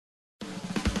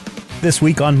This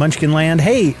week on Munchkin Land,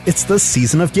 hey, it's the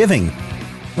season of giving.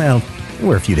 Well,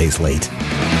 we're a few days late.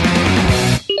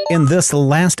 In this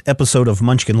last episode of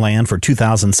Munchkin Land for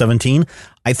 2017,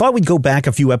 I thought we'd go back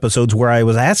a few episodes where I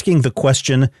was asking the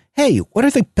question, hey, what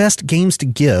are the best games to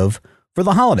give for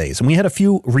the holidays? And we had a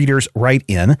few readers write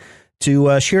in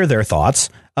to share their thoughts.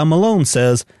 Malone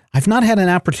says, I've not had an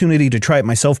opportunity to try it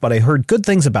myself, but I heard good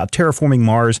things about Terraforming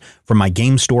Mars from my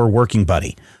game store working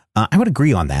buddy. I would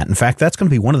agree on that. In fact, that's going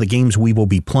to be one of the games we will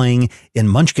be playing in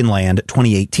Munchkin Land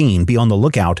 2018. Be on the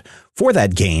lookout for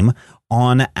that game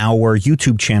on our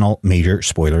YouTube channel, Major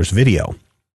Spoilers Video.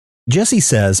 Jesse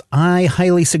says, I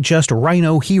highly suggest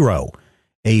Rhino Hero,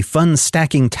 a fun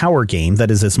stacking tower game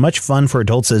that is as much fun for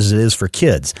adults as it is for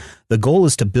kids. The goal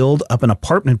is to build up an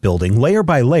apartment building layer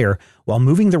by layer while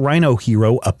moving the Rhino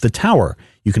Hero up the tower.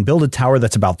 You can build a tower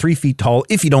that's about 3 feet tall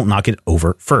if you don't knock it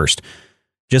over first.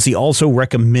 Jesse also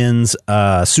recommends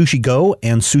Sushi Go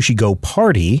and Sushi Go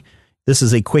Party. This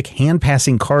is a quick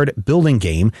hand-passing card building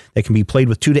game that can be played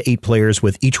with 2 to 8 players,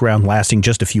 with each round lasting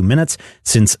just a few minutes.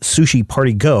 Since Sushi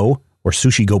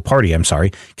Go Party,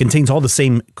 contains all the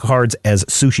same cards as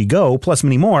Sushi Go, plus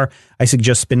many more, I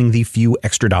suggest spending the few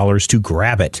extra dollars to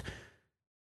grab it.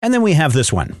 And then we have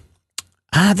this one.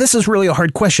 This is really a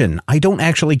hard question. I don't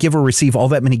actually give or receive all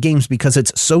that many games because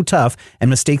it's so tough and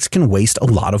mistakes can waste a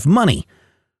lot of money.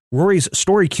 Rory's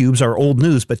story cubes are old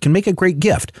news, but can make a great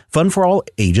gift. Fun for all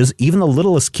ages. Even the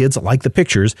littlest kids like the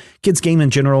pictures. Kids game in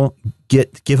general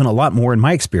get given a lot more in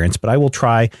my experience, but I will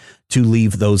try to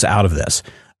leave those out of this.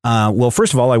 Well,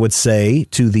 first of all, I would say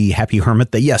to the Happy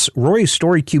Hermit that yes, Rory's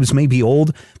story cubes may be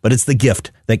old, but it's the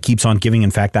gift that keeps on giving.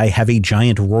 In fact, I have a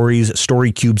giant Rory's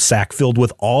story cube sack filled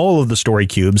with all of the story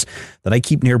cubes that I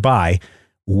keep nearby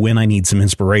when I need some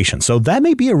inspiration. So that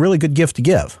may be a really good gift to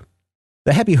give.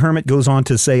 The Happy Hermit goes on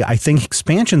to say, I think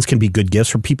expansions can be good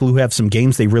gifts for people who have some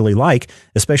games they really like,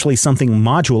 especially something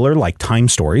modular like Time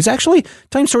Stories. Actually,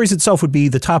 Time Stories itself would be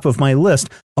the top of my list.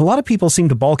 A lot of people seem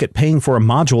to balk at paying for a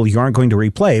module you aren't going to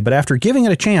replay, but after giving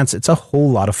it a chance, it's a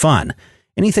whole lot of fun.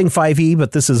 Anything 5e,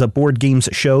 but this is a board games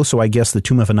show, so I guess the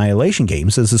Tomb of Annihilation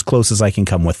games is as close as I can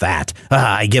come with that.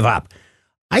 I give up.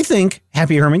 I think,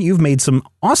 Happy Hermit, you've made some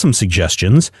awesome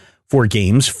suggestions for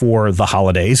games for the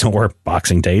holidays or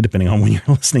Boxing Day, depending on when you're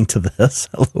listening to this.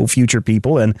 Hello, future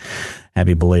people, and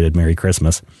happy belated Merry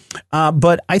Christmas.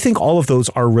 But I think all of those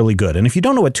are really good. And if you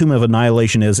don't know what Tomb of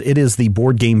Annihilation is, it is the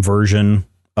board game version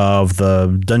of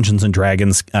the Dungeons and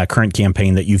Dragons current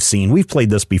campaign that you've seen. We've played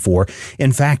this before.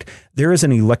 In fact, there is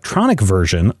an electronic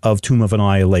version of Tomb of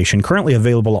Annihilation currently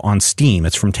available on Steam.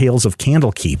 It's from Tales of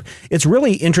Candlekeep. It's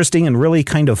really interesting and really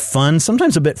kind of fun,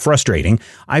 sometimes a bit frustrating.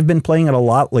 I've been playing it a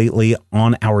lot lately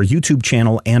on our YouTube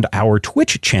channel and our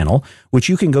Twitch channel, which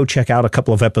you can go check out a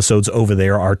couple of episodes over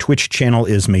there. Our Twitch channel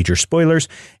is Major Spoilers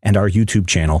and our YouTube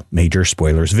channel, Major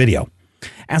Spoilers Video.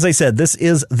 As I said, this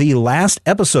is the last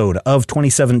episode of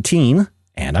 2017,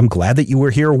 and I'm glad that you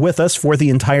were here with us for the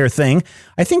entire thing.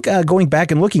 I think going back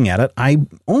and looking at it, I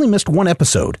only missed one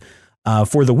episode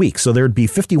for the week, so there'd be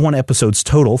 51 episodes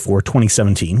total for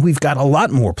 2017. We've got a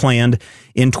lot more planned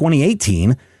in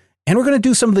 2018, and we're going to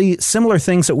do some of the similar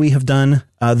things that we have done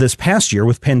this past year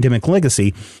with Pandemic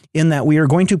Legacy, in that we are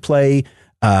going to play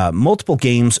multiple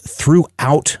games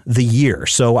throughout the year.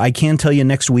 So I can tell you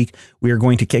next week, we are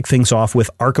going to kick things off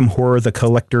with Arkham Horror, the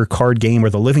collector card game,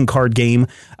 or the living card game,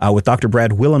 with Dr.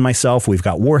 Brad Will and myself. We've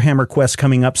got Warhammer Quest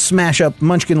coming up, Smash Up,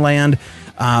 Munchkin Land,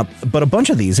 but a bunch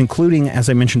of these, including, as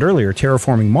I mentioned earlier,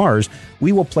 Terraforming Mars.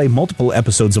 We will play multiple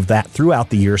episodes of that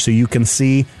throughout the year, so you can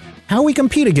see how we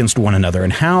compete against one another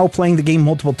and how playing the game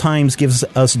multiple times gives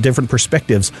us different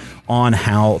perspectives on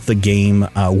how the game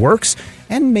works,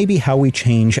 and maybe how we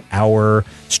change our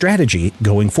strategy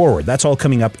going forward. That's all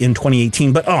coming up in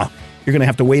 2018, but you're going to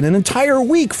have to wait an entire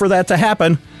week for that to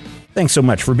happen. Thanks so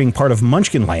much for being part of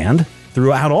Munchkin Land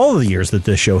throughout all of the years that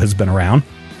this show has been around.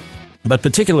 But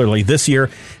particularly this year,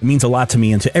 it means a lot to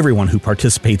me and to everyone who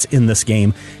participates in this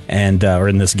game and or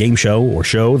in this game show or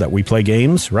show that we play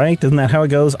games, right? Isn't that how it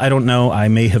goes? I don't know. I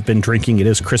may have been drinking. It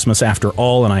is Christmas after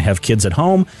all, and I have kids at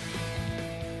home.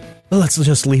 Well, let's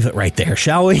just leave it right there,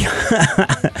 shall we?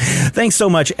 Thanks so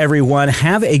much, everyone.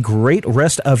 Have a great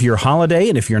rest of your holiday.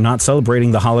 And if you're not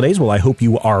celebrating the holidays, well, I hope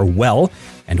you are well.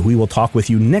 And we will talk with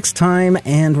you next time.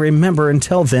 And remember,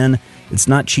 until then, it's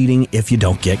not cheating if you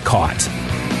don't get caught.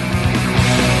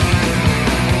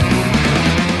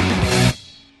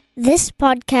 This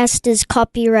podcast is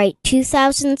copyright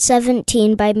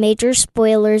 2017 by Major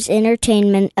Spoilers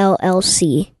Entertainment,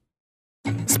 LLC.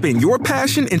 Spin your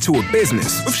passion into a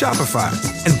business with Shopify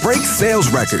and break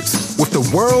sales records with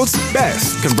the world's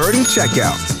best converting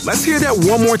checkout. Let's hear that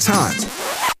one more time.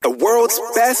 The world's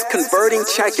best converting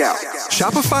checkout.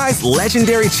 Shopify's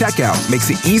legendary checkout makes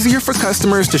it easier for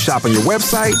customers to shop on your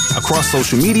website, across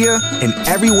social media, and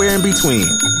everywhere in between.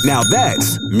 Now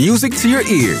that's music to your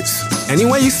ears. Any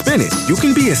way you spin it, you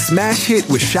can be a smash hit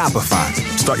with Shopify.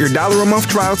 Start your $1 a month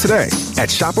trial today at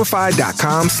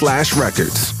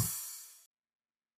shopify.com/records.